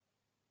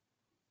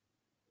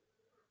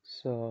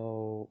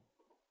So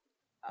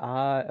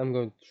I am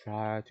going to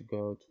try to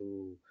go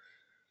to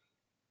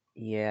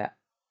yeah.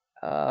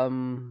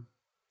 Um,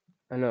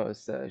 I know I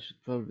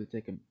should probably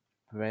take a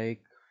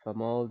break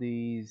from all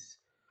these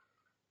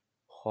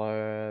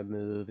horror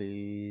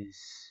movies,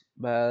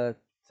 but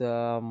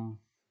that's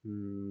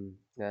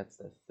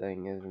the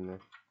thing, isn't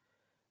it?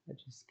 I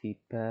just keep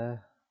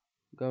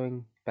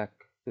going back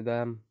to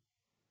them,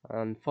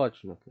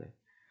 unfortunately.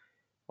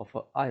 Or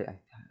for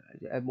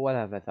what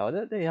have I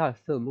thought? They are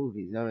still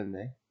movies, aren't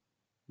they?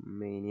 I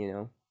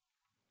mean,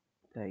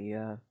 they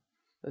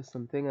there's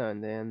something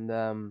on there, and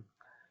I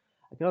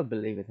cannot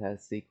believe it has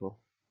a sequel.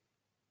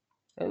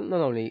 And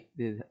not only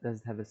does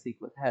it have a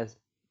sequel, it has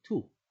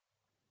two.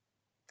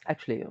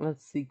 Actually, not a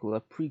sequel,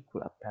 a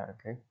prequel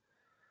apparently.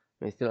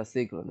 I mean, still a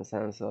sequel in the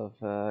sense of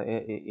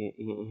it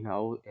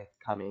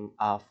coming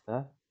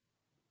after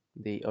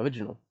the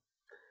original.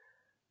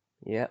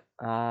 Yeah,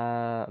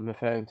 I'm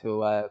referring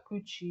to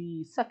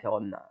Kuchi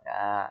Sakeonna.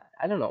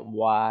 I don't know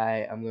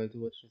why I'm going to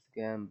watch this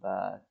again,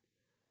 but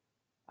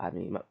I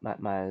mean,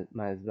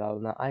 might as well.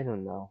 No, I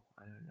don't know.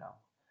 I don't know.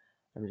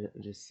 I'm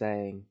just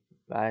saying,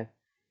 right?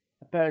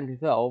 Apparently,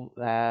 though,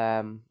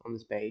 on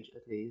this page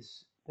at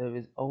least, there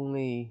is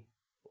only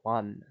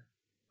one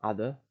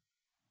other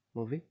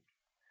movie,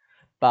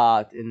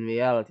 but in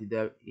reality,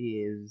 there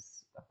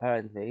is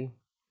apparently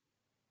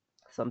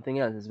something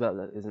else as well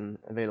that isn't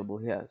available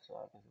here. So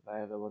I guess if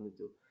I ever wanted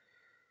to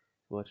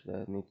watch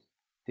that, I need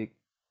to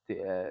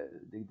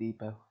dig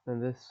deeper than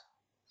this,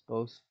 I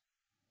suppose.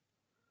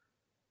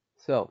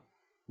 So,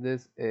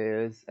 this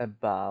is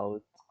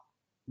about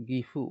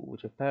Gifu,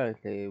 which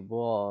apparently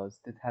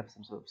did have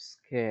some sort of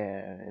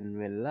scare in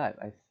real life.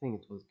 I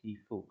think it was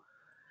Gifu.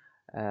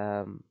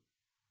 Um,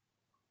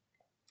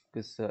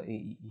 because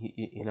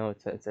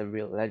it's a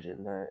real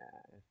legend.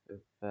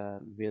 If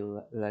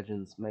real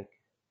legends make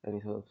any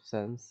sort of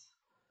sense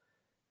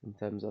in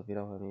terms of I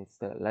mean, it's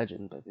still a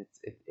legend, but it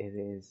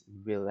is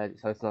real legend.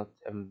 So it's not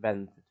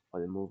invented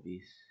for the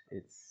movies.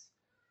 It's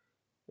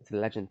a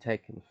legend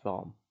taken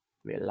from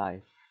real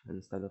life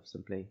instead of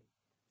simply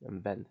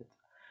invented.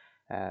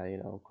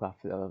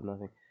 Crafted out of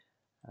nothing.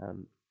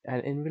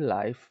 And in real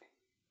life,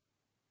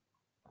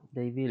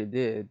 they really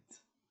did.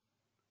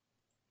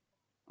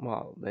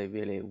 Well, they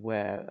really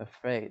were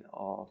afraid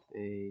of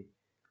the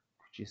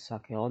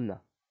Fujisake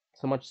Onna.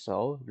 So much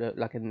so,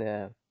 like in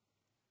the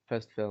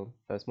first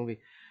movie,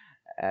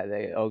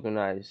 they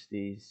organized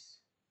these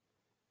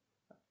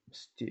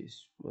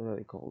what are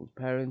they called?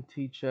 Parent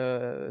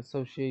teacher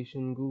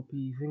association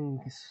groupie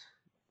things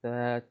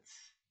that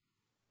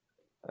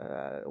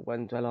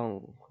went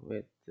along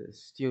with the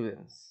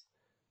students,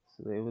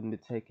 so they wouldn't be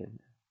taken.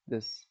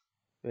 This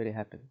really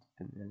happened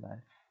in real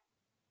life.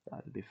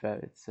 To be fair,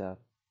 it's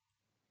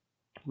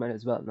might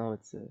as well. Now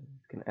it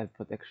can add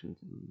protection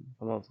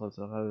from all sorts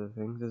of other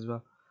things as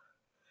well.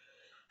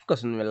 Of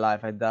course, in real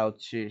life, I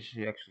doubt she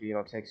actually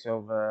takes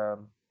over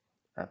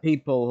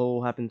people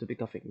who happen to be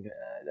coughing.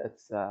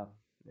 That's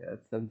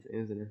something,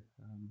 isn't it?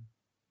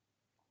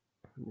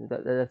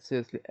 That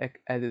seriously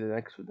added an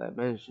extra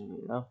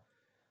dimension,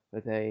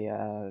 with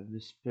a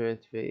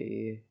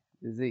respiratory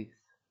disease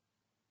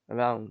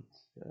around,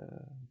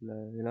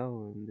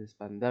 in this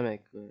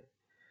pandemic,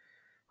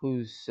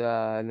 whose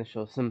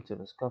initial symptom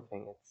is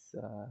coughing.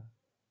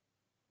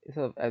 It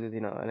sort of added,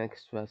 an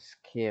extra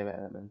scare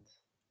element.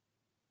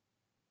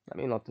 I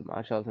mean, not too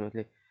much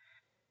ultimately.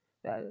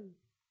 Uh,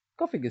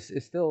 Coughing is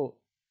still,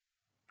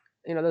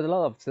 there's a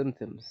lot of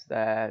symptoms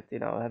that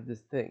have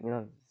this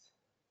thing.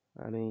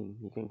 I mean,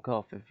 you can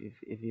cough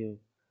if you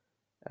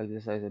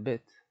exercise a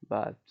bit,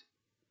 but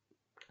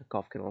a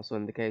cough can also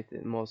indicate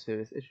more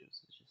serious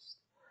issues. It's just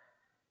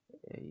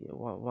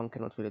one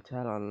cannot really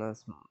tell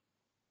unless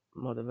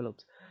more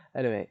developed.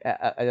 Anyway,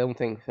 I don't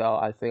think so.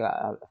 I think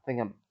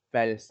I'm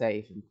fairly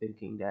safe in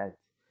thinking that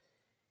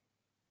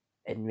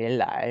in real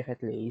life,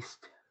 at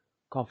least,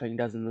 coughing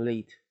doesn't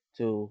lead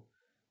to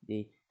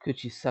the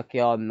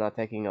Kuchisake not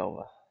taking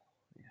over.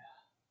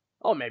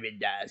 Or maybe it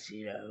does.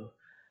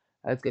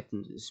 Let's get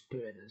into the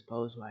spirit, I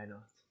suppose. Why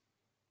not?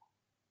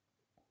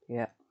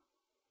 Yeah.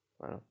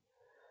 Well,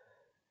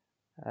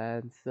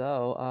 and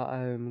so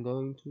I'm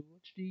going to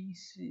watch the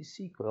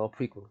sequel or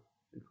prequel.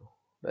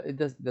 But it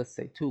does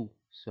say two,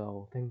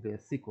 so technically a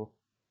sequel.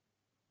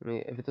 I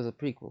mean, if it was a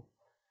prequel,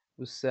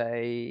 we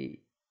say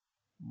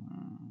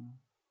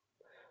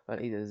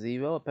well, either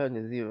zero.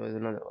 Apparently, zero is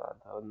another one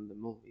on the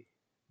movie.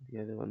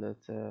 The other one that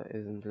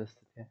isn't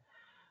listed here.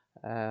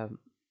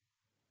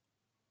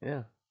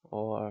 Yeah,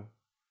 or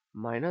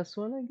minus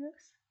one, I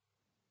guess.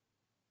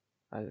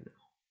 I don't know.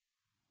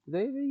 Do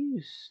they ever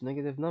use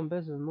negative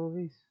numbers in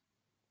movies?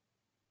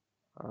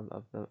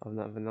 I've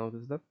never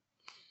noticed that.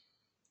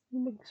 It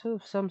makes sort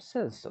of some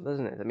sense,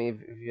 doesn't it? I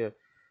mean, if you're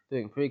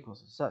doing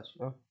prequels as such,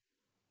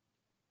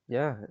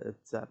 yeah,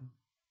 it's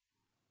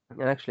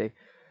and actually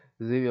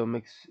zero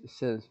makes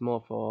sense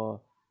more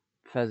for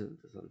pheasant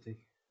or something.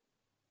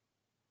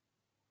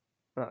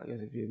 Oh, I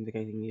guess if you're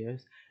indicating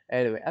years.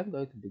 Anyway, I'm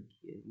going to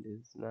begin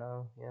this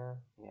now. Yeah,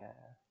 yeah.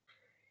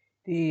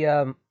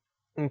 The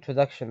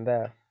introduction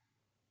there.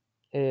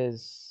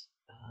 is,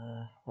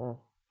 well,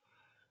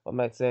 I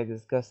might say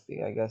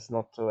disgusting. I guess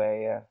not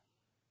to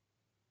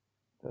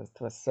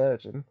to a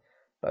surgeon,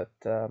 but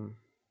I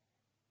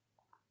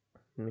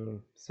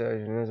mean,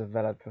 surgeon is a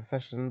valid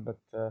profession, but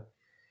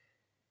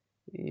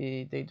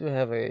they do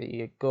have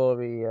a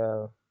gory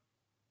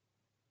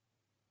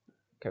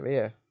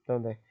career,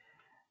 don't they?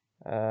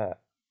 Uh,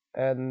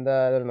 and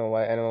I don't know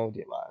why animal.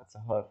 Well, it's a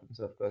horror film,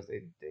 so of course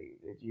they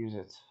use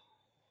it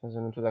as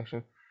an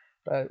introduction,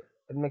 but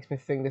it makes me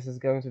think this is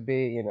going to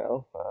be,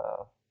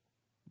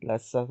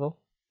 less subtle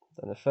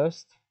than the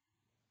first,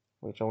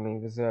 which only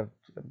reserved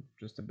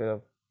just a bit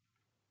of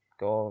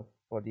gore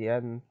for the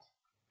end.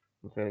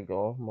 Not really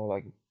gore, more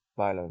like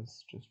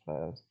violence, just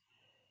violence.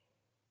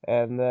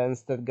 And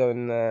instead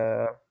going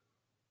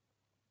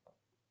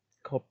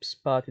cops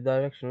party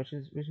direction, which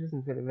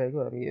isn't really very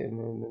good. I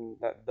mean,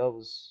 that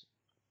those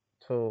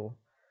two,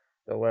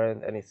 there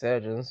weren't any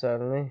surgeons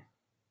certainly,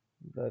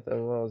 but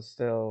there was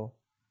still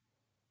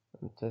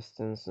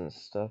intestines and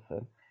stuff,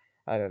 and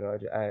I don't know.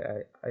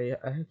 I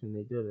hate when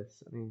they do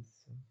this. I mean,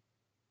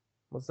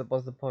 what's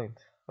the point?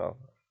 Well,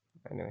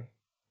 anyway,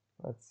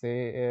 let's see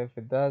if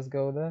it does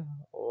go there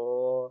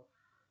or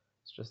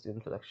it's just the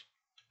introduction.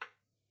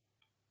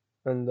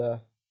 And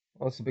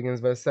also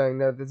begins by saying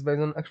that it's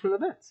based on actual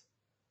events.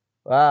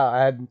 Wow,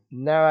 I had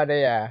no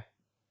idea.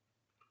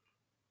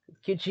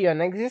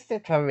 Kichion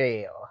existed for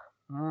real.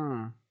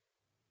 Hmm.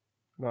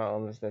 Well,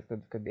 honestly,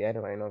 that could be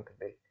anyway. It could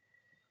be,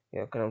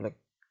 kind of like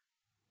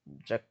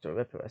Jack the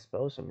Ripper, I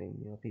suppose. I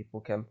mean,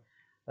 people can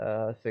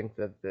think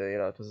that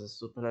it was a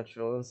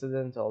supernatural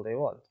incident all they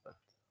want, but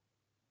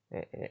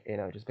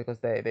just because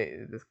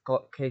this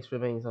case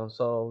remains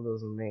unsolved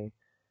doesn't mean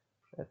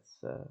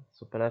it's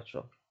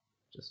supernatural.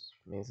 Just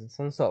means it's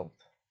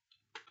unsolved.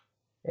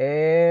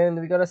 And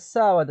we got a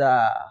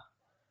Sawada.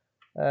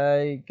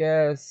 I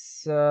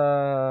guess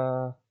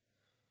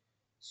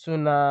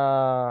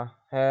Suna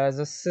has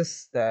a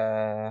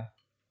sister.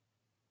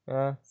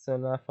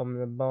 Suna from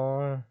the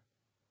barn.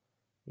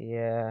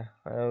 Yeah,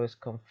 I always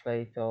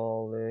conflate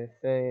all the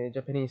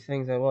Japanese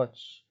things I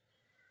watch,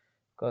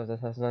 because that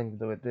has nothing to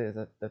do with this.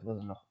 That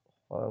wasn't a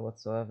horror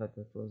whatsoever.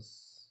 That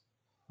was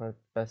at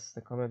best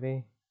a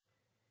comedy,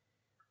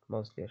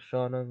 mostly a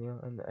shonen.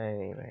 And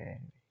anyway,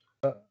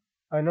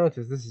 I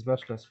noticed this is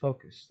much less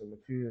focused than the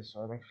previous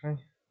one.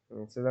 Actually, I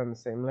mean, it's around the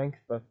same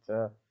length, but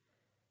the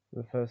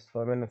first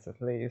 4 minutes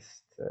at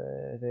least,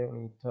 they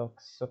only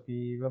talk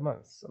soppy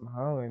romance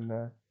somehow in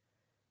a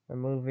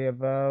movie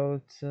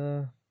about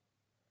a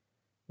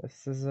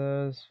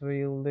scissors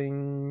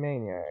wielding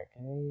maniac.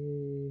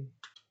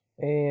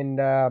 And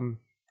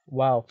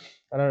wow,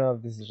 I don't know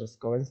if this is just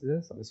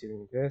coincidence. I'm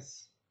assuming it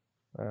is.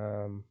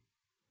 Um,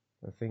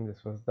 I think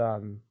this was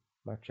done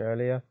much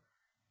earlier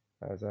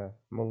as a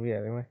movie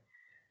anyway.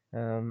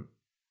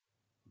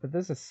 But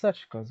this is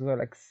such cause well,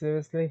 like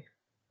seriously.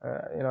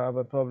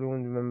 I probably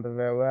wouldn't remember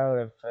very well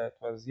if it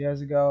was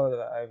years ago that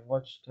I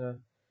watched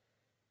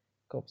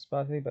Corpse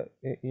Party, but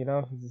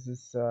this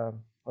is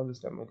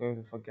obviously I'm not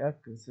going to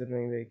forget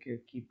considering they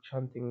could keep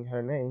chanting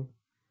her name.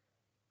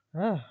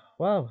 Ah,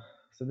 wow.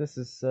 So this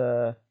is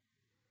a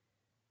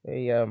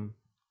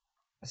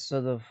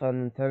sort of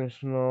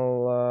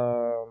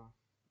unintentional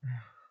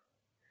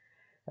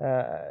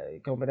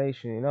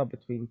combination,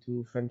 between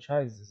two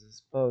franchises, I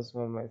suppose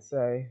one might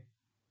say.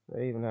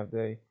 They even have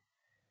the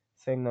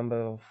same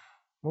number of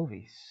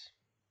movies.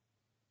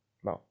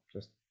 Well,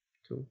 just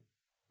two,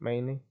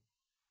 mainly.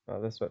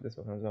 This one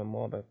has one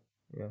more, but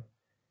yeah.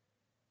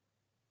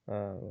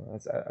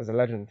 As a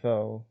legend,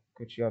 though,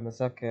 Kuchi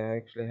Masaka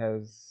actually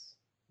has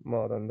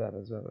more than that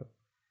as well.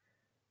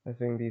 I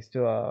think these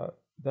two are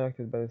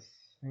directed by the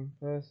same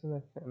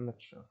person. I'm not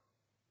sure,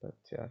 but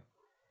yeah.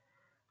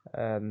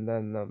 And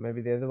then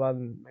maybe the other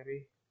one,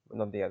 maybe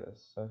not the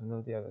others.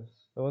 Not the others.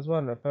 There was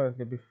one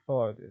apparently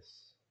before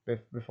this,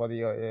 before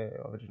the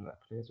original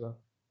actually as well.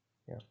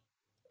 Yeah.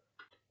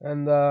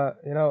 And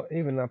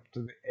even up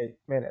to the 8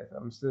 minutes,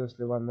 I'm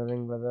seriously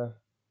wondering whether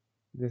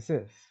this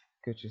is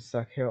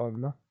Kuchisake or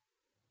not.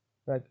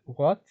 Like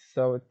what?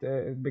 So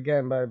it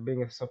began by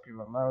being a soppy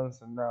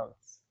romance, and now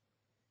it's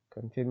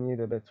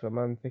continued a bit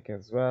romantic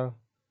as well,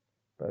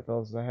 but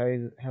also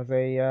has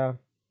a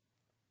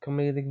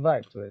comedic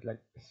vibe to it.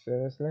 Like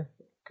seriously,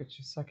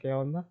 Kuchisake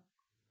Onna,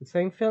 the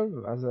same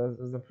film as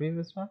the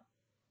previous one.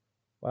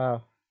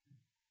 Wow,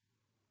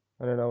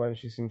 I don't know when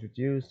she's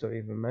introduced or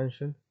even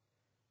mentioned.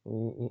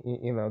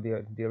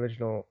 The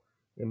original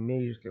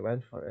immediately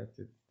went for it.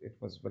 It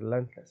was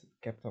relentless. It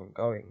kept on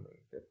going.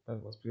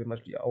 That was pretty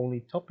much the only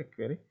topic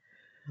really.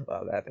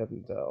 Well, that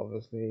and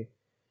obviously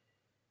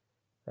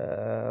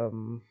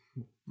um,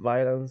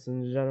 violence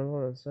in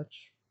general and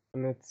such.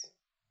 And it's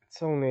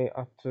only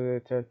up to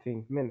the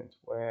 13th minute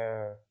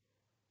where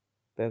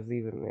there's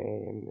even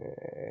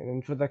an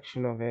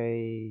introduction of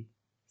a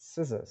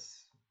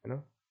scissors.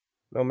 No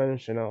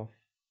mention of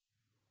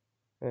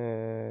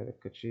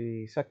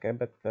Kuchisake,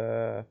 but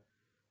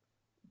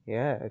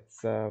yeah,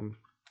 it's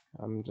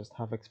I'm just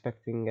half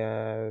expecting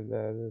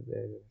the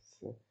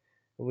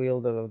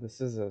wielder of the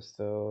scissors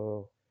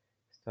to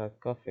start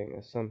coughing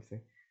or something.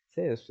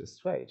 See, it's just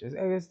strange.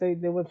 I guess they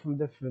went from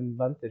different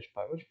vantage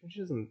point, which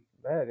isn't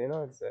bad, you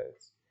know. It's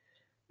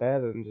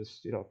better than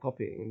just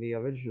copying the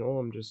original.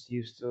 I'm just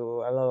used to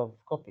a lot of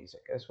copies, I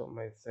guess one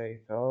might say.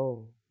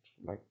 So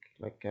like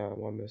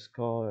One Missed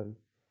Call and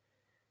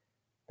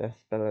Death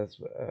Spellers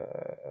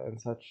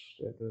and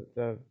such.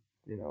 The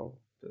the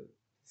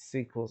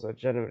sequels are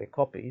generally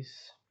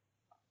copies.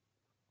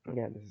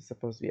 Yeah, this is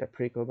supposed to be a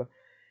prequel, but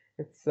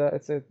it's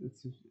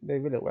they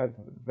really went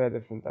in a very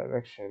different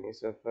direction.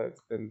 So far,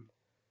 it's been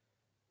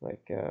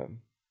like you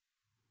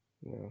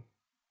know,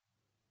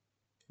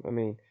 I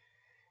mean,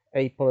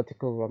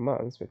 Apolitical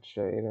Romance, which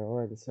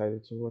I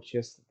decided to watch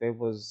yesterday,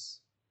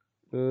 was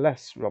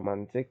less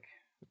romantic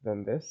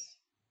than this.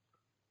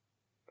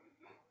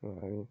 I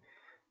mean,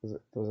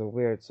 it was a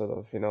weird sort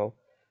of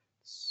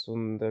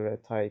tsundere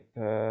type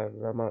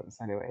romance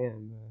anyway,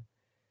 and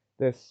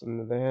this on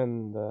the other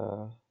hand,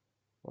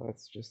 well,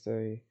 it's just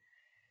a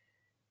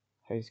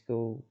high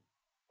school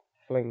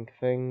fling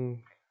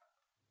thing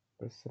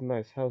with some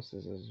nice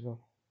houses as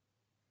well.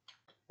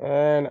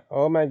 And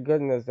oh my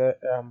goodness, that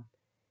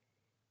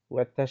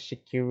Watashi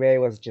Kirei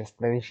was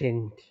just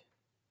mentioned.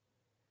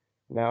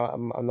 Now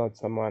I'm not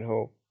someone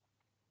who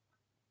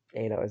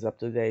is up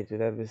to date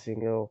with every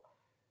single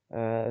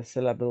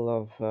syllable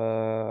of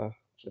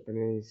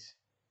Japanese.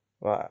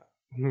 Well,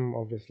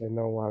 obviously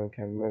no one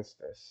can miss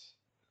this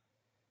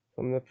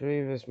from the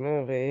previous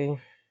movie,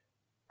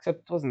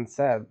 except it wasn't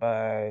said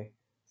by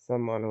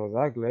someone who's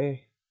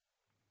ugly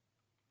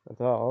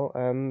at all,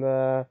 and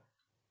well,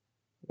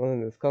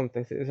 in this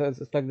context,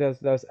 it's like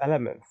there's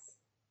elements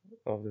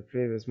of the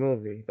previous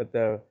movie, but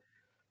they're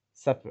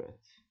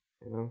separate,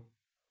 you know.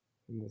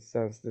 In the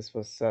sense, this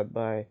was said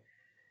by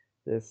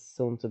this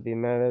soon-to-be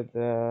married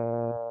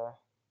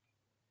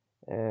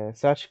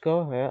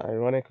Sachiko. Yeah,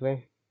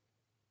 ironically,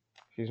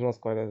 she's not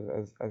quite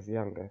as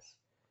young as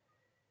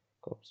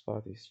Corpse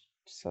Party's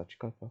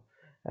Sachiko.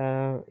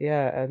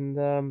 Yeah, and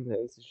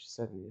she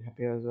said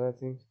happy as well, I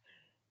think.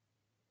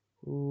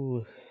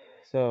 Ooh,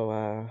 so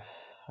I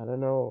don't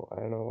know.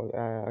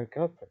 I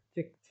can't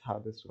predict how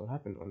this will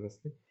happen,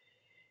 honestly.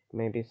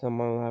 Maybe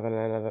someone will have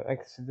another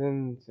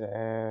accident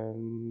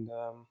and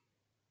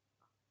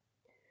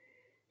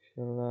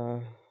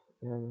she'll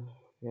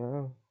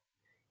yeah.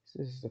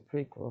 This is a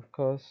prequel, of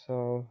course,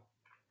 so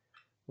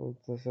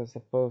I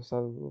suppose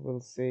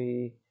we'll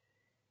see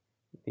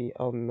the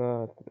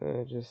Omna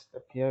just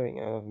appearing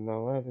out of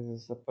nowhere.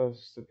 This is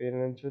supposed to be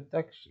an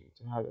introduction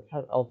to how it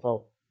happened,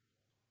 although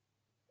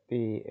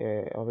the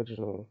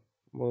original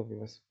movie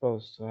was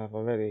supposed to have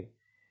already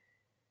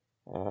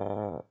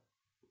uh,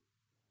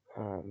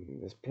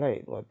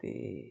 displayed what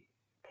the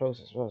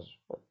process was.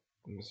 But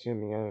I'm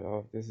assuming, I don't know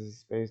if this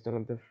is based on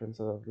a different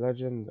sort of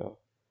legend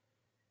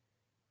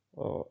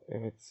or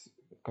if it's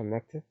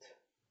connected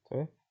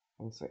to it.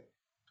 I'll say,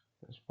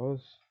 I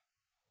suppose.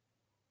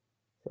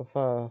 So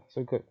far,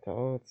 so good,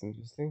 though. It's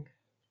interesting.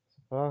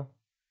 So far,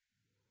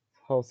 it's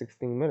whole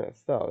 16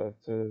 minutes, though.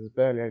 There's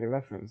barely any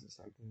references.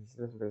 Like,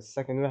 there's a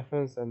second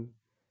reference, and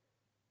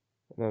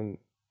then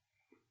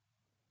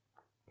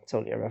it's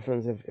only a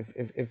reference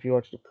if you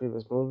watch the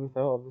previous movie,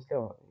 though, obviously,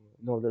 or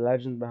know the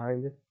legend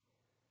behind it.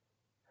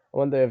 I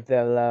wonder if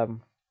they'll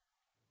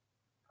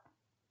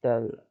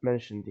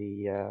mention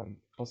the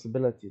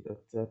possibility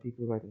that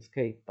people might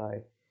escape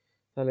by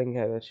telling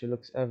her that she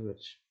looks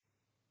average.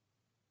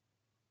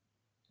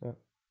 Yeah.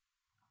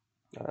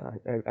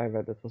 I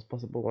read that was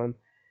possible one.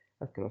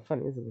 That's kind of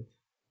funny, isn't it?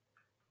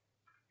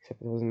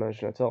 Except it wasn't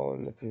mentioned at all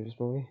in the previous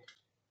movie.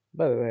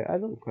 By the way, I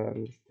don't quite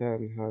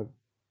understand how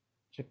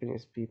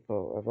Japanese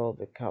people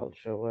evolved a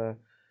culture where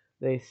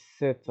they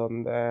sit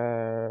on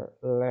their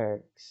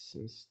legs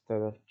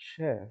instead of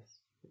chairs.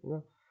 You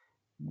know,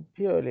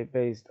 purely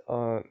based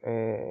on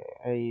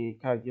a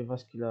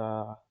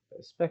cardiovascular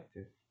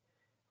perspective.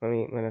 I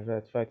mean, whenever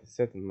I try to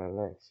sit on my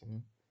legs,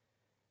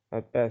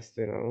 at best,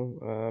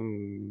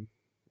 it's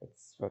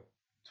what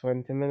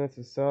 20 minutes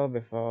or so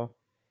before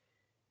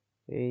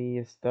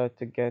you start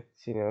to get,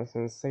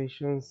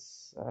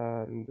 sensations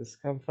and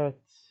discomfort.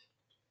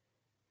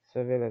 So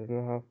I really don't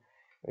know how.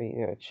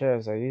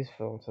 Chairs are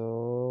useful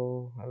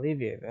to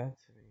alleviate that.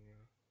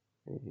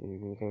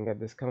 You can get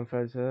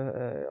discomfort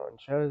on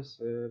chairs,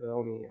 but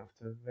only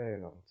after a very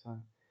long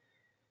time.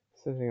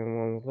 Sitting on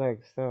one's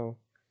legs, though,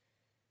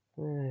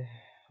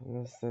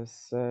 unless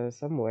there's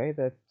some way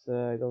that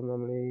I don't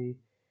normally,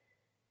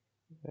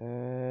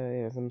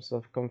 some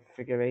sort of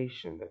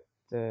configuration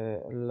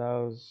that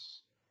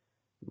allows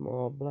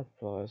more blood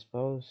flow, I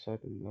suppose. I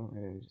don't know.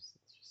 It's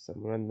just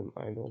some random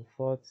idle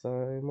thoughts,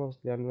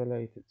 mostly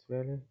unrelated,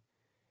 really.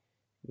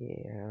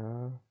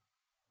 Yeah.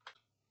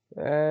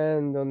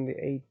 And on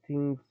the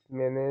 18th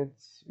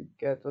minute, we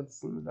get what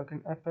seems like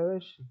an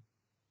apparition,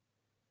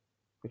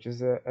 which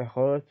is a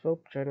horror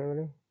trope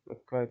generally,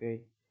 not quite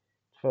a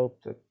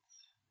trope that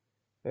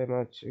very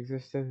much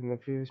existed in the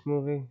previous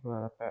movie.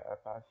 Well,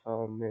 apart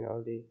from,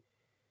 the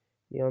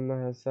Yonna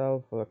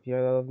herself, who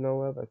appeared out of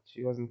nowhere, but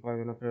she wasn't quite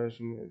an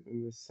apparition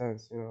in this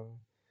sense,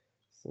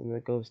 in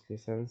the ghostly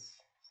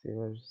sense. He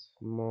was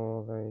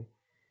more of a.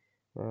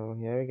 Oh,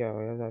 here we go.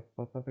 Here's that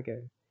pop up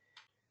again.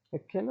 I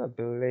cannot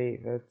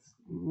believe it's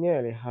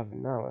nearly half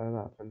an hour,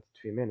 about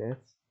 23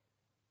 minutes,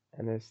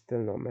 and there's still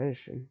no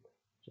mention.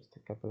 Just a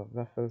couple of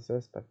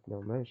references, but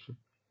no mention.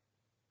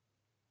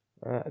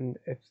 And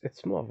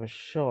it's more of a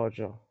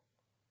shorter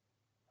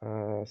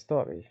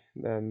story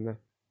than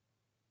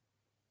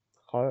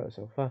horror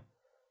so far.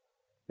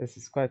 This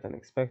is quite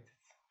unexpected.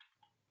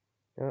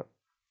 Yeah.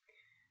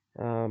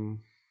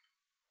 Um,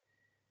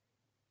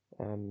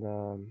 and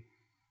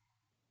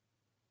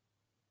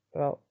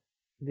well,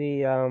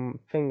 the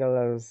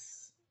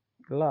fingerless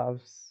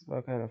gloves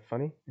were kind of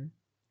funny.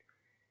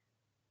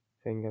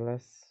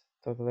 Fingerless,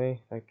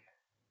 totally, like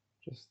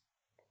just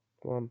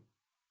one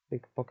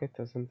big pocket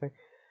or something.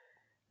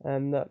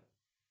 And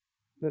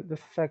the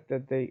fact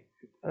that they,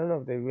 I don't know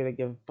if they really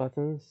give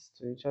buttons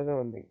to each other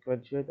when they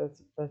graduate.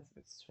 That's a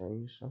bit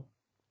strange. Huh?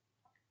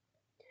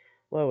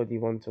 Why would you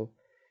want to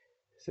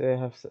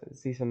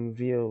see some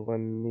view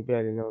when he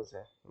barely knows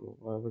her?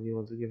 Why would you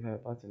want to give her a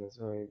button as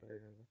well? He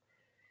barely knows her?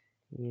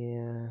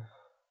 Yeah,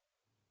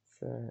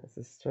 it's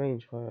a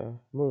strange horror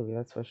movie,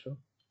 that's for sure.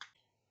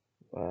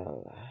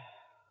 Well,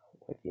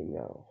 what do you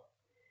know?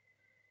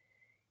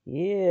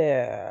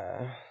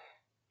 Yeah,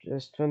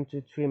 just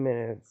 23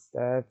 minutes.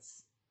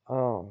 That's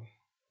all,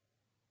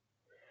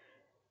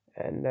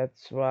 and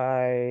that's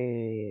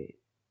why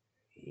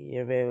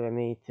you really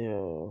need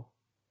to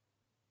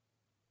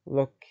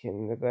look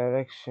in the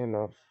direction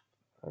of.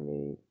 I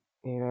mean,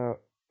 you know,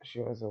 she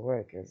was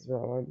awake as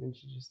well. Why didn't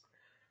she just?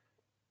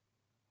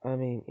 I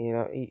mean, you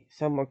know,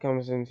 someone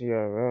comes into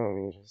your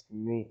room, you just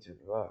need to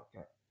look.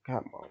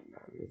 Come on,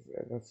 man.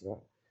 That's the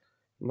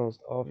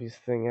most obvious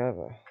thing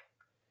ever.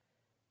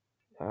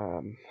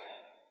 Um,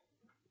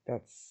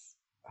 that's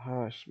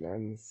harsh,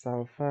 man.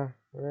 Sulfur,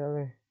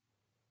 really?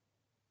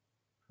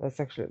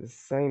 That's actually the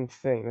same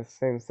thing, the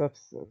same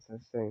substance, I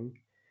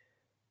think.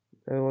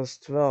 It was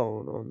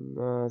thrown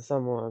on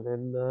someone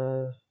in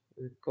the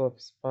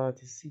corpse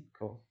party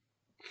sequel.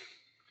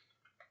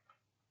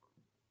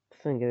 I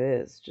think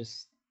it is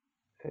just.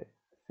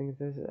 I think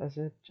it is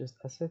acid, just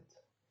acid.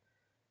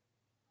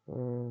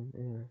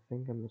 Yeah, I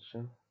think I'm not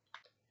sure.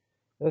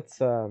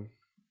 That's a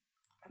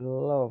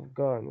lot of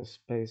gone in the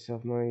space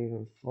of not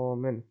even 4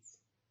 minutes.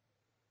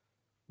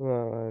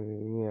 Well, I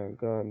mean, yeah,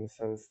 gone in the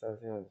sense that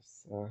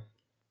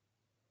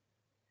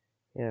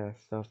yeah,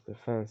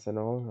 self-defense and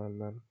all,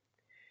 and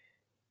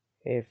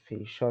if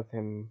he shot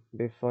him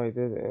before he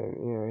did it,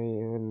 you know,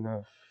 he wouldn't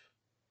have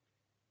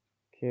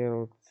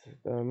killed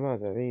the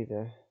mother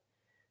either.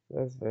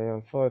 That's very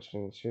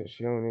unfortunate.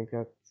 She only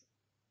got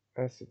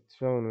acid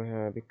thrown on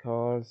her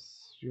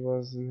because she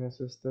was in her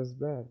sister's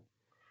bed,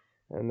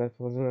 and that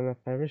wasn't an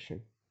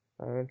apparition,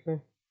 apparently.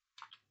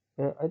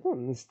 I don't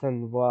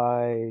understand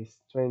why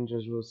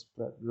strangers will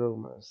spread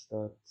rumors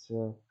that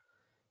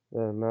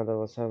their mother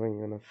was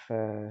having an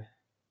affair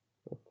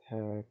with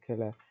her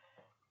killer.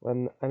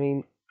 When I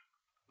mean,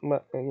 you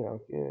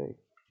know,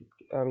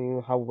 I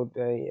mean, how would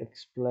they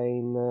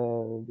explain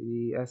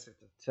the acid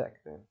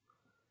attack then?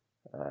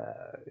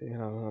 You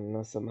know,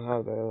 unless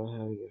somehow they were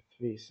having a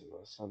threesome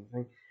or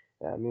something.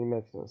 I mean, it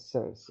makes no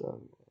sense.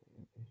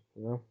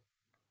 You know,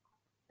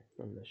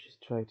 unless she's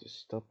trying to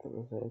stop them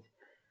with it.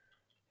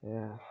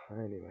 Yeah.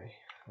 Anyway,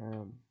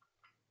 um,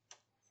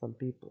 some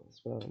people as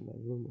well in the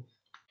rumors.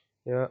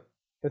 Yeah,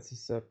 it's a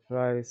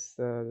surprise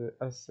that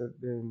acid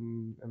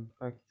didn't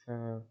impact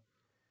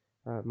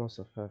most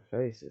of her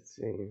face, it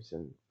seems,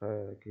 and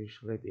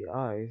usually the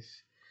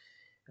eyes.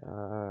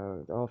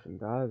 It often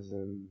does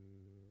in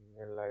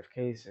real life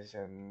cases,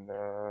 and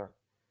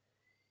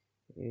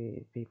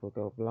people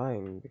go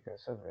blind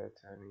because of it.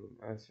 I mean,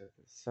 acid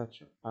is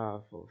such a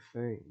powerful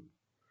thing.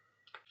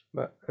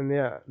 But, and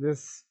yeah,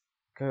 this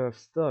kind of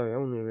story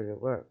only really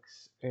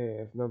works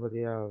if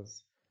nobody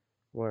else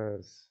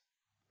wears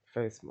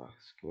face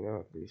mask, you know,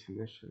 at least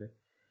initially.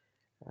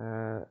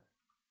 Uh,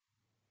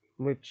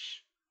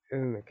 which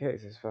isn't the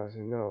case as far as I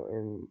know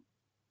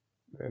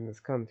in this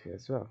country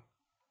as well,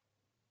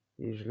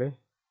 usually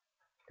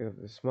because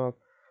of the smoke.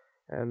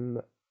 And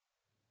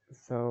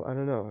so I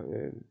don't know,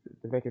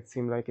 they make it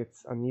seem like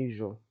it's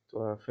unusual to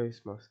wear a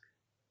face mask.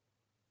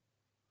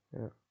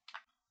 Yeah,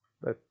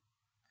 but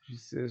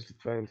she's seriously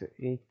trying to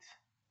eat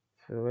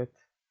through it.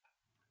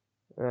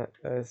 That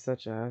is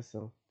such a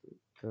hassle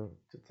to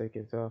take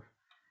it off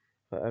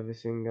for every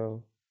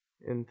single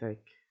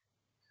intake.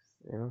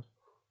 You know,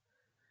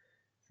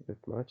 it's a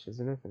bit much,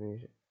 isn't it?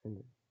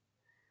 And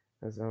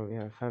as I only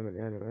have family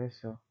anyway,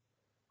 so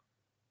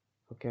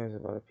who cares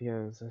about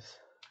appearances?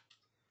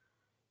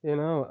 You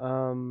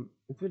know,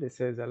 it really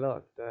says a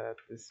lot that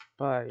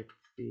despite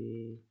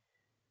the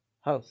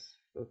house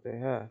that they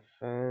have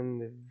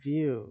and the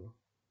view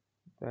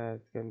that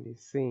can be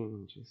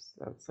seen just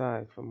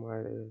outside from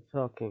where they're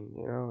talking,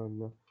 you know,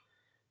 and the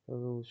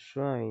little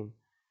shrine,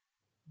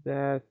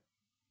 that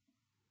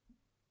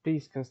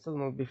peace can still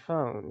not be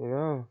found, you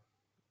know.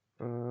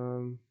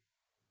 Um,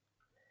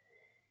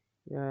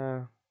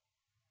 yeah,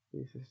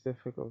 peace is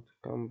difficult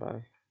to come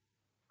by.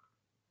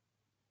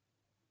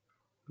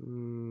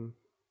 Hmm,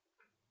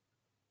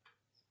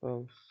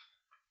 suppose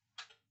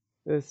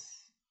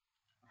this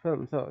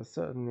film though is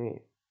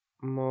certainly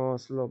more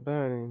slow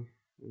burning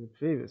than the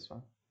previous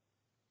one.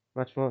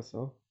 Much more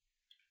so,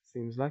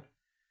 seems like.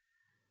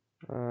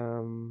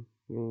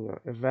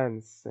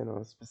 Events,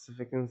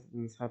 specific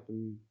incidents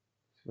happen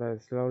very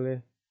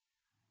slowly.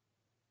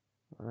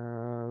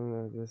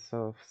 The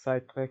sort of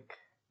cyclic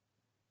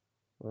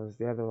was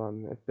the other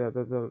one. They're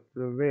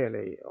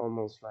really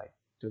almost like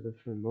two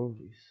different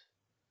movies.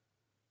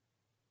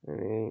 I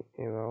mean,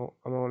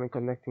 I'm only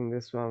connecting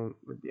this one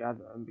with the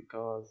other one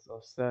because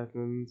of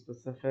certain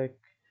specific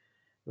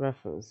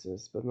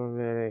references, but not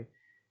really.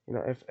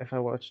 If I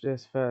watch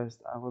this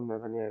first, I wouldn't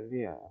have any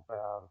idea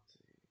about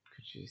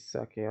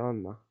Kuchisake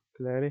Onna,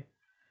 clearly.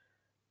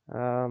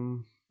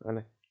 And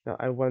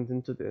I went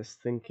into this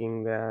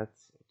thinking that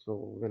it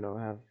will,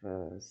 have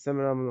a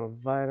similar amount of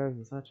violence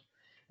and such.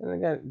 And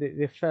again,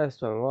 the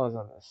first one was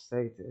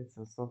understated,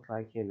 so it's not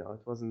like,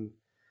 it wasn't,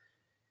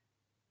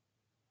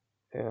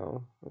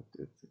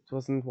 it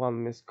wasn't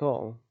one missed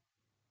call.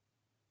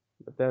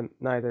 But then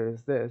neither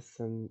is this,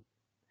 and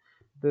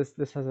this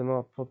has a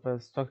more proper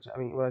structure. I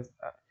mean, it was,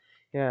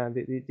 yeah,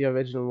 the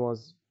original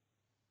was,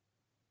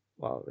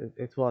 well,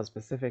 it was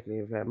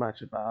specifically very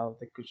much about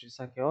the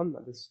Kuchisake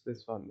Onna. This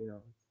one,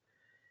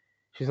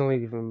 she's not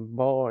even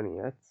born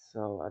yet,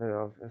 so I don't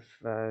know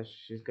if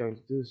she's going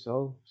to do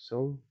so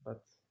soon,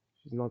 but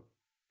she's not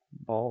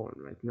born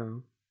right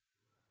now.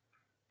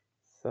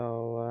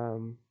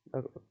 So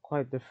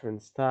quite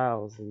different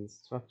styles and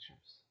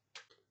structures.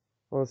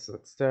 Also,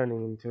 it's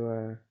turning into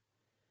a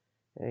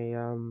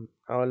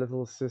our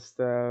little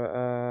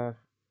sister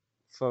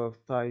sort of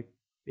type,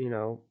 you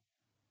know,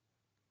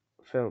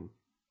 film.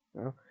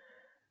 You know?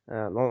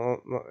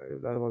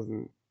 That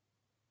wasn't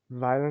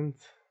violent,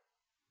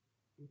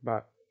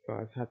 but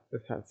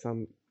it had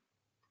some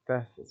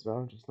death as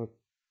well, just not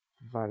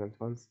violent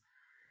ones.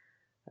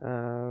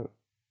 Uh,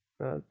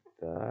 but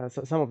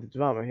so some of the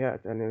drama here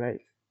at any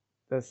rate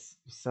does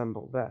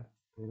resemble that,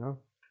 you know.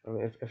 I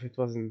mean, if it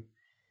wasn't,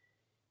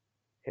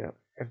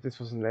 if this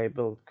wasn't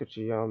labeled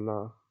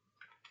Kuchiyama,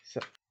 so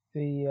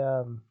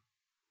the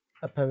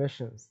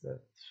apparitions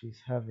that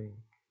she's having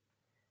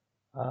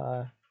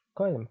are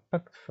quite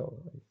impactful,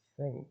 I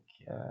think.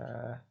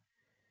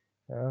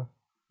 You know,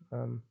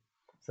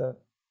 so I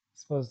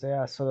suppose they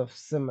are sort of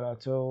similar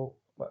to,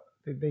 but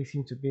they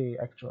seem to be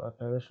actual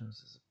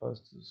apparitions as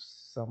opposed to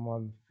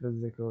someone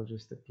physical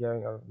just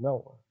appearing out of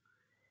nowhere.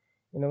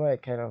 In a way,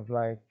 kind of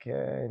like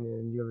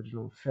in the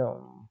original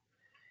film,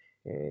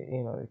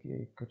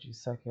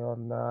 Kuchisake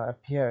on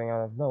appearing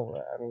out of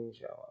nowhere. I mean,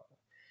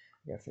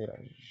 yes,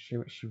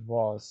 she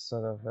was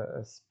sort of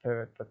a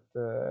spirit, but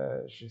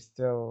she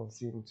still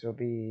seemed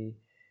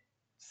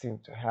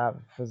to have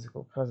a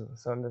physical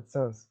presence. So in that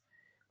sense,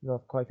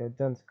 not quite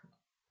identical.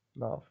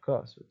 Now, of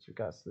course, with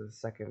regards to the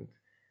second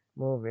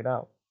movie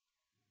now,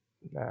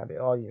 the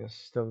audience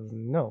still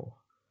doesn't know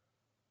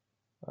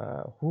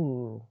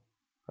who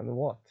and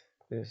what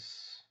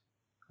this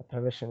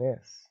apparition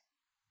is,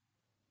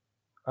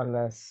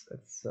 unless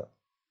it's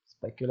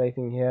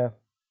speculating here.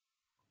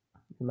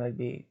 It might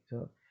be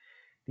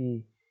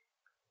the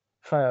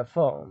fire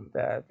form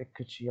that the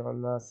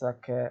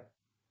Kuchisake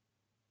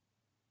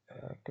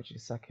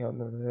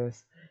on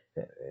this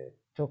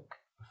took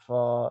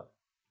before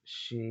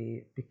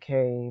she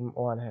became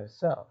one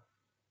herself.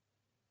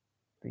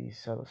 These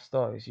sort of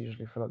stories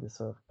usually follow this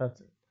sort of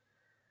pattern,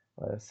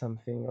 where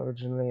something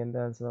originally and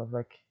then sort of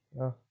like,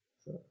 so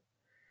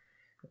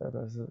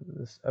there's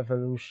this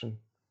evolution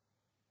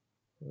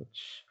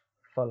which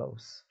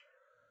follows.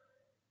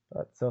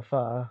 But so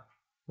far,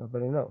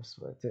 nobody knows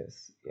what it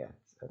is yet,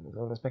 and it's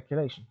only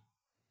speculation.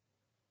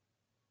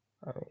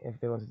 I mean, if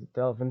they wanted to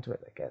delve into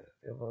it, I guess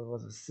if it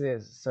was a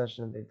serious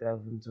session and they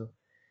delve into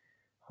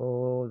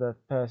who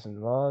that person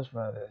was,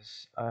 where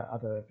this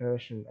other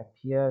person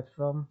appeared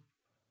from,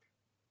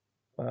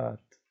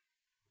 but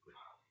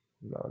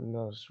no one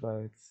knows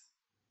where it's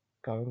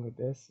going with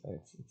this.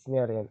 It's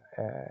nearly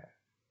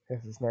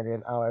this is nearly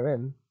an hour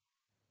in,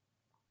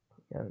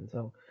 and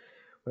so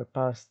we're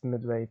past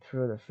midway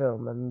through the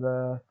film, and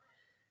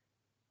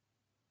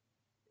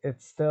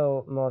it's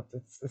still not.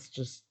 It's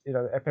just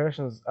the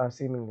apparitions are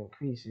seemingly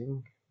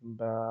increasing,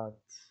 but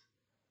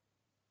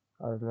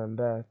other than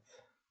that,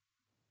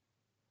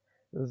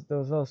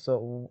 there's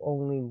also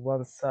only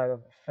one side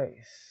of the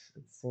face.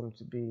 It seemed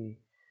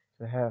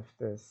to have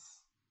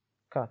this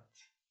cut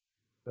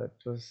that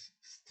was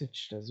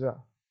stitched as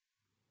well.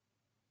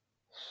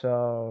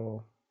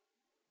 So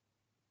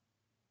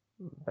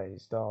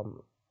based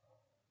on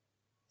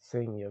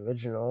seeing the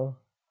original,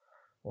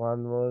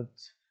 one would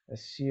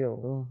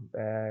assume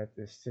that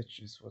the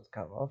stitches would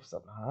come off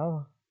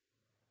somehow.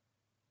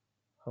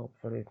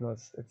 Hopefully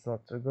it's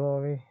not too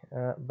gory,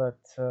 but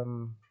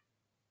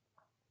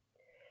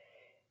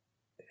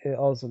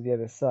also the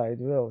other side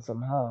will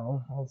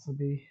somehow also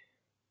be.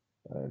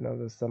 I don't know,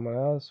 there's someone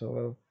else who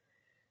will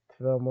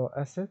throw more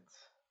acid,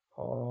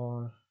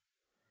 or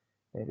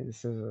maybe the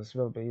scissors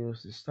will be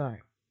used this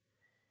time.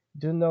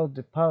 Do note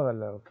the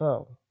parallel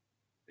though.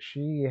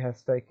 she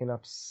has taken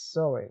up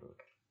sewing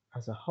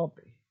as a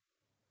hobby.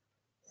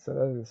 So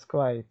that is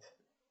quite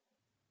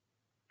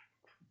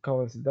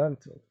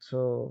coincidental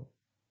to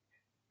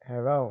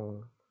her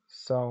own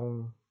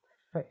sewn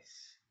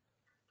face.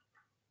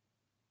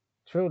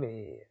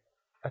 Truly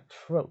a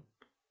trope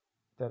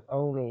that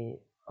only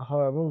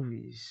horror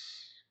movies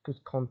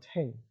could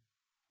contain.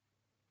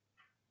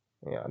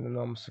 Yeah, under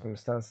normal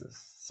circumstances,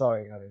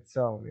 sewing on its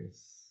own is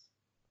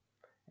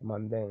a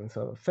mundane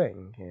sort of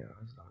thing,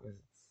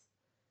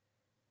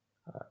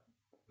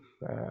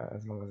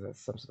 as long as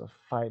it's some sort of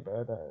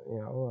fiber that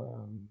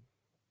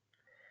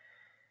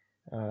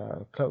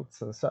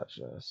clothes and such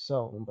are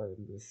sewn. But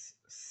in this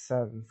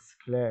sense,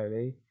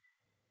 clearly,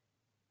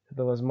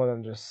 there was more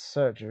than just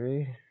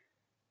surgery.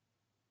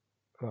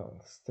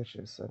 Well,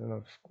 stitches. I don't know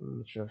if I'm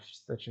not sure if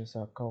stitches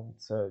are called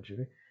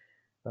surgery,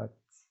 but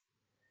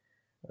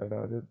I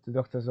don't know. The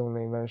doctors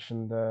only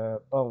mentioned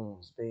the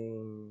bones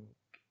being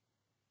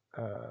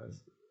uh,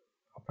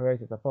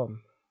 operated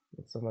upon,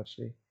 not so much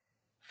the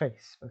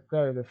face. But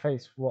clearly, the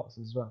face was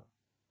as well,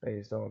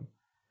 based on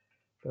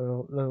the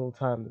little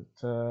time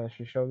that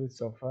she showed it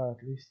so far,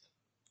 at least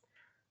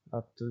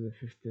up to the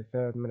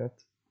 53rd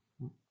minute.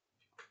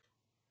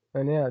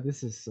 And yeah,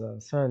 this is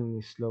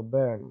certainly slow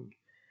burning.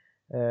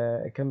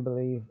 I can't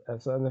believe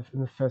so in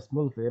the first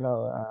movie,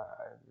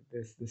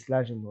 this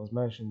legend was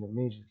mentioned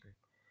immediately.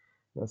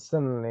 But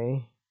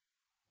suddenly,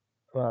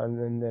 well, and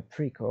in the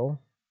prequel,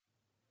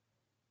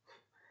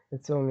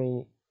 it's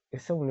only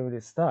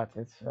really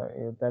started.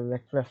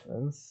 Direct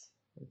reference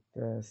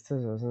with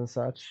scissors and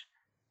such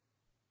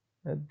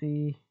at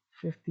the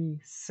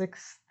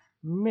 56th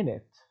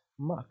minute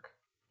mark.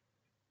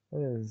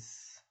 It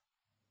is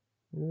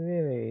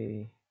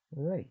really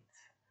late,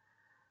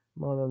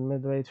 more than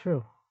midway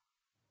through.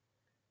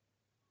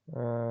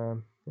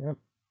 Yep.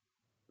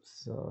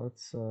 So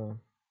it's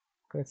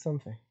quite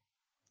something.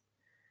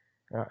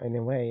 In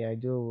a way, I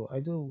do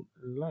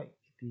like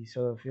the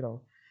sort of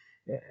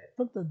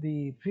not that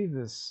the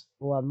previous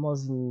one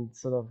wasn't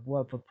sort of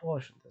well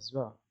proportioned as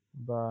well,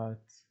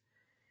 but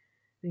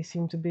they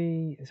seem to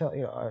be so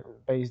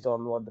based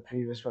on what the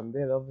previous one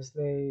did.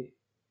 Obviously,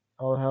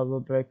 all hell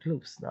will break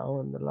loose now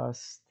in the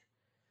last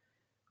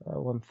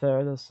one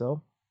third or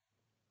so.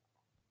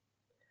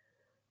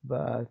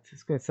 But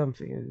it's quite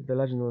something. The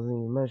legend wasn't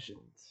even mentioned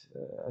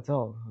at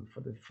all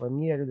for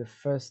nearly the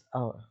first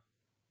hour.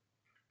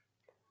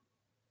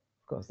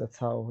 Of course, that's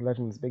how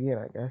legends begin,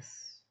 I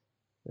guess.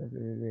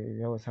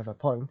 They always have a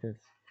point.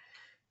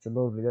 It's a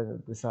movie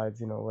that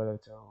decides, whether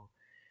to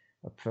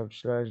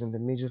approach the legend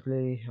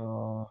immediately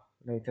or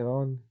later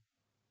on.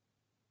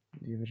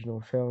 The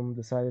original film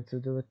decided to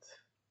do it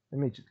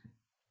immediately,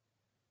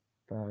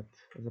 but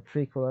as a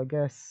prequel, I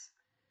guess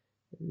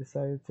they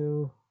decided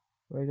to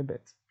wait a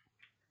bit.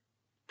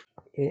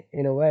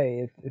 In a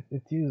way,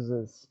 it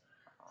uses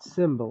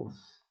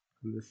symbols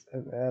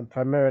and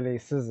primarily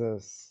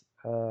scissors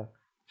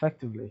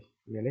effectively,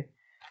 really.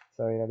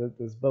 So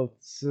there's both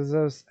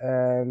scissors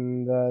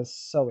and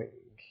sewing,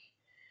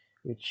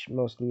 which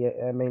mostly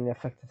mainly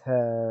affected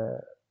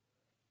her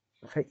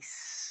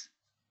face.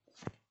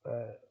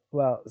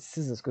 Well,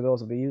 scissors could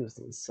also be used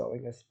in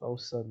sewing, I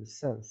suppose. So in this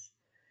sense,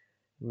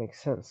 it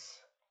makes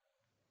sense.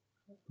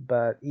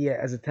 But yeah,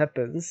 as it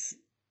happens,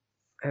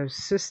 her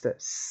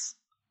sisters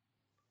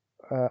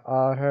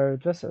are her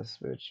dressers,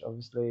 which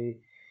obviously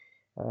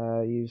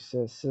use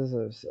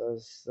scissors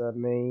as the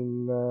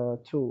main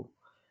tool.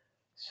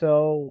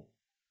 So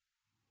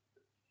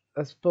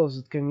I suppose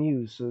it can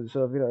use sort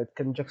of it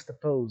can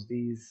juxtapose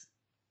these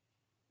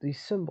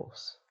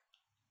symbols.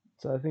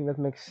 So I think that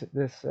makes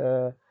this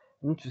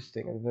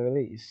interesting at the very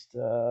least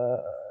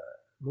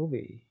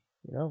movie,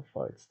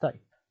 for its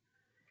type.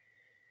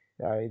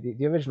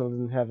 The original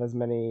didn't have as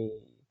many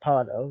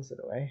parallels in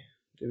a way.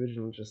 The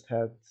original just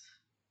had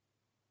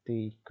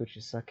the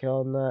Kuchisake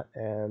on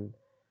and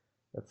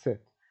that's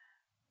it.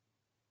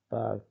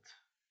 But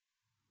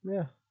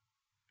yeah,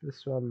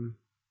 this one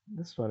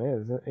this one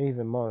is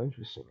even more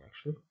interesting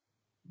actually,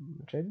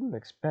 which I didn't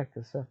expect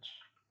as such.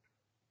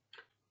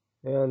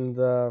 And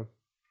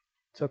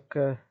took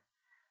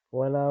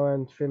 1 hour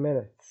and 3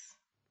 minutes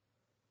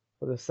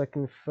for the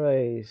second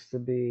phrase to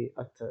be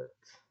uttered.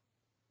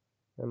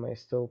 Am I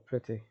still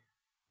pretty?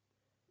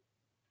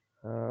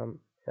 Yeah,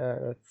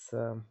 that's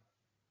a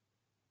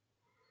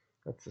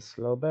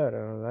slow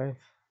burner, alright.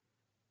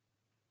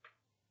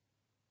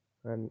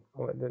 And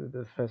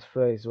the first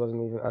phrase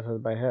wasn't even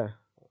uttered by her,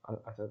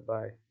 uttered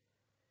by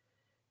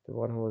the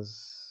one who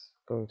was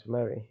going to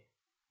marry.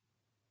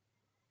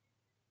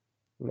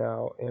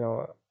 Now,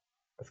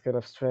 it's kind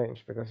of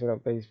strange because,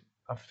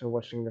 after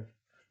watching the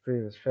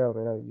previous film,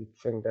 you'd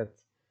think that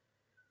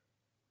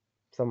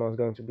someone's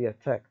going to be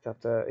attacked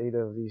after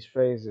either of these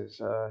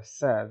phrases are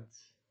said,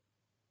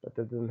 but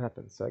that didn't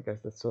happen. So I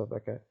guess that's sort of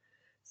like a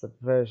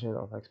subversion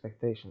of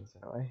expectations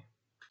in a way.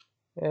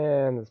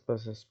 And this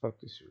person spoke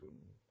too soon.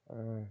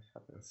 It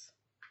happens.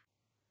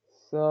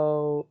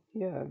 So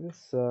yeah,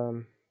 this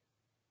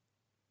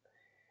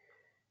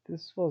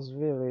was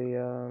really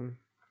a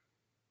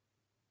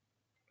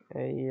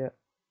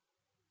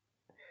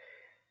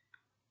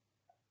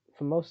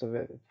for most of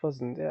it, it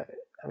wasn't. Yeah,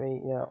 I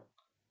mean, yeah,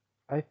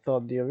 I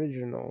thought the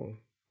original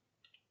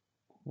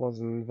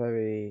wasn't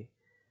very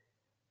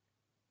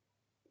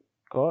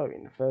gory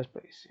in the first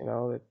place.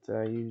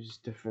 It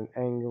used different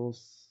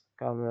angles,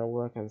 camera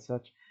work, and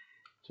such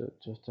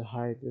to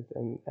hide it,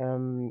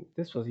 and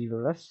this was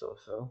even less so.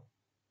 So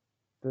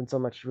didn't so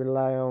much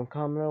rely on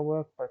camera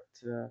work, but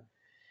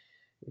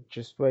it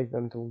just waited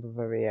until the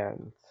very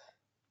end.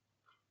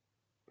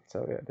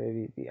 So yeah,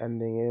 the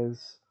ending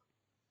is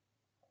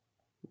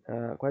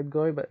quite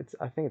gory, but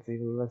I think it's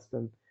even less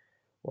than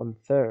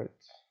 1/3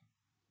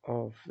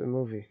 of the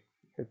movie.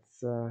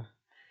 It's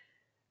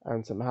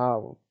and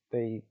somehow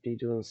they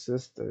do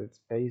insist that it's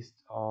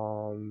based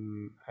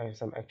on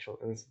some actual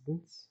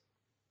incidents,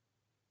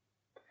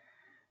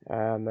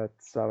 and that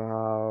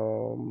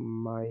somehow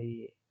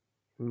my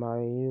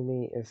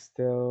uni is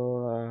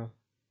still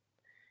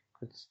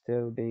could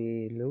still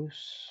be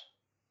loose.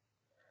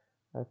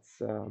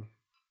 That's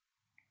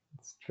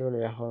it's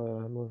truly a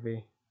horror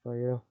movie for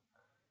you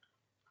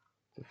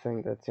to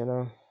think that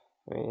I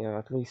mean,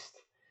 at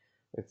least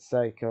with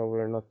Psycho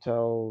we're not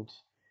told.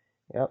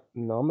 Yep,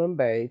 Norman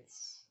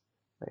Bates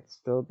might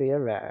still be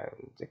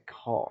around the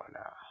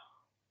corner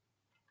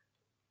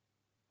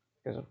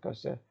because of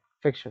course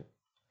fiction.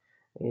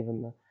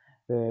 Even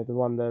the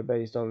one they're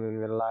based on in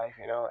real life,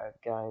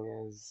 that guy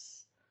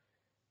is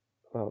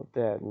well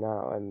dead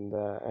now, and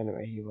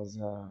anyway he was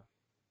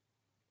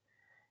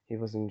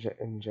in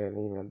jail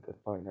even at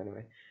that point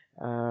anyway.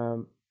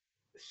 Um,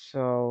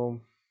 so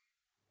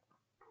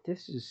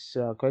this is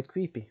quite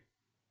creepy,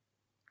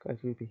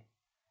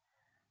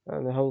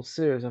 and the whole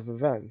series of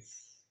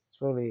events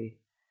it's really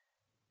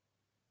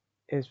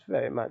is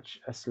very much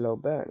a slow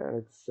burn, and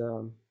it's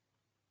you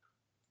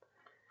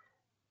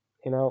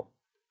know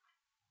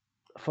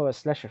for a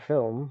slasher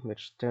film,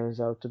 which turns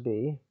out to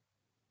be,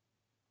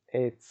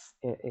 it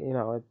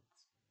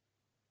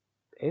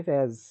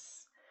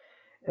has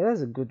it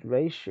has a good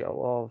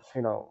ratio of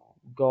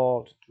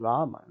gore to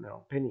drama in my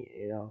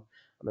opinion.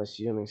 I'm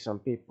assuming some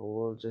people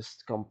will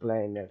just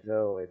complain that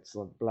it's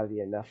not bloody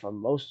enough for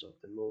most of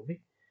the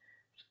movie.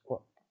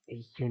 Well,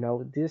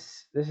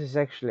 this is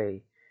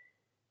actually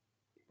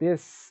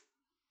this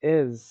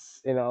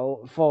is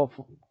for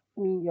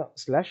I mean,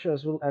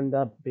 slashers will end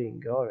up being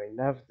gory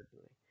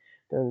inevitably.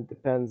 Then it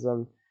depends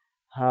on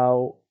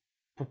how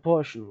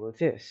proportional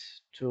it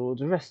is to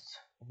the rest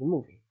of the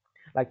movie.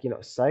 Like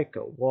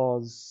Psycho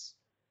was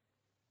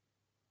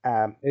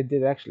it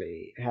did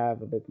actually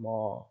have a bit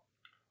more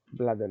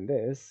blood than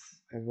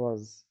this. It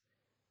was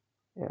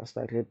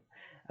slightly,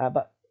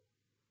 but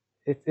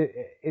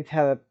it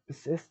had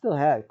it still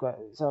had quite.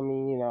 So I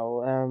mean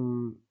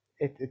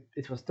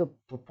it was still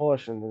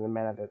proportioned in the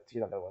manner that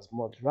there was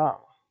more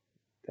drama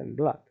than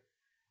blood,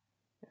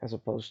 as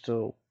opposed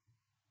to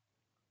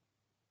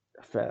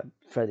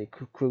Freddy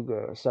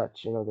Krueger or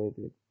such.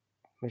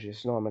 Which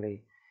is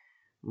normally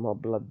more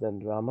blood than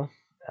drama.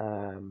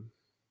 Um,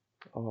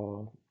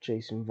 or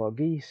Jason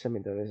Voorhees. I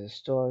mean, there is a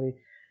story,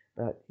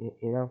 but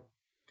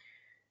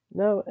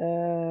no.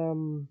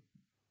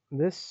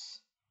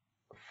 This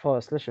for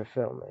a slasher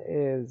film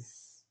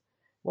is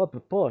well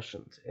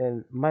proportioned,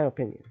 in my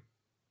opinion.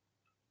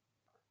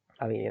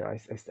 I mean, I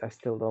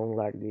still don't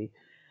like the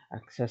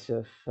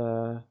excessive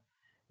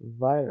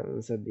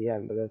violence at the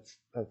end, but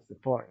that's the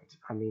point.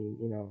 I mean,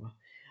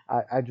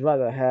 I'd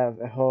rather have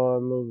a horror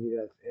movie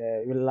that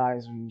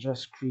relies on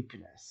just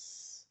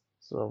creepiness,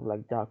 sort of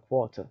like Dark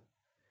Water.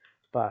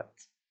 But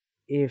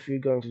if you're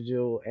going to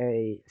do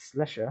a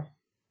slasher,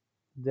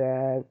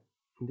 then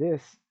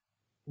this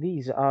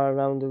these are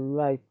around the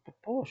right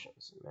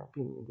proportions, in my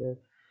opinion.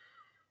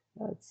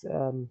 That's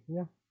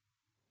yeah,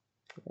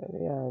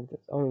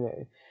 that's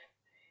only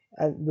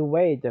and the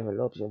way it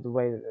develops, the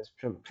way that there's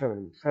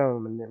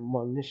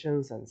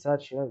premonitions and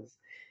such,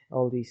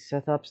 all these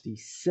setups,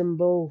 these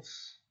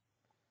symbols,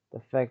 the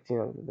fact,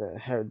 the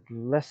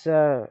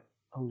hairdresser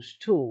whose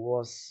tool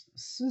was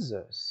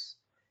scissors,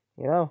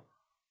 you know,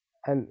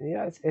 and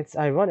it's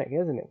ironic,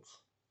 isn't it?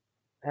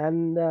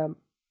 And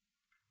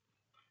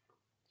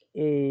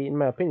in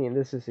my opinion,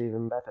 this is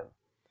even better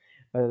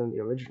than the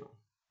original.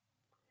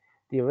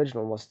 The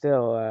original was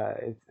still,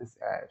 it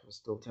was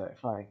still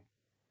terrifying,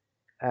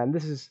 and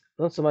this is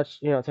not so much,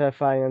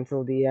 terrifying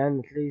until the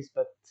end at least,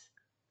 but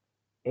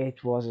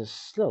it was a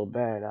slow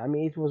burn. I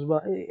mean, it was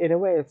well in a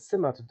way it's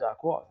similar to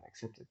Dark Water,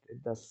 except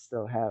it does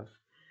still have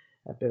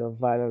a bit of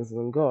violence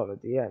and gore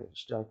at the end,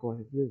 which Dark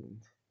Water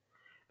didn't.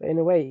 But in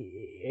a way,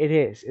 it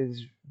is.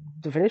 It's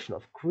definition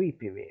of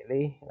creepy,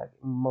 really. Like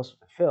most of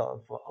the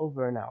film, for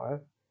over an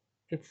hour,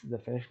 it's the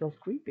definition of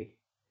creepy.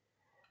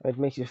 It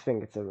makes you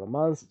think it's a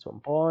romance at one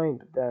point,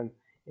 but then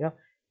you know,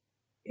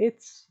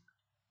 it's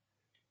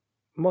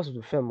most of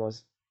the film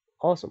was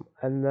awesome.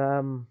 And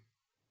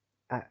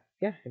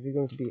yeah, if you're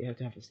going to have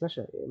to have a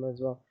slasher, you might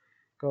as well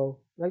go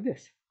like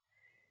this.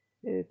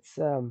 It's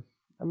I'm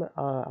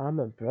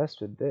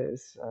impressed with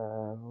this.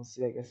 We'll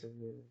see. I guess if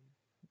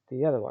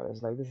the other one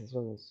is like this. This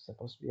one is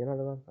supposed to be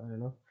another one. I don't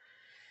know.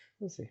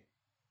 We'll see.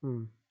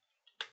 Hmm.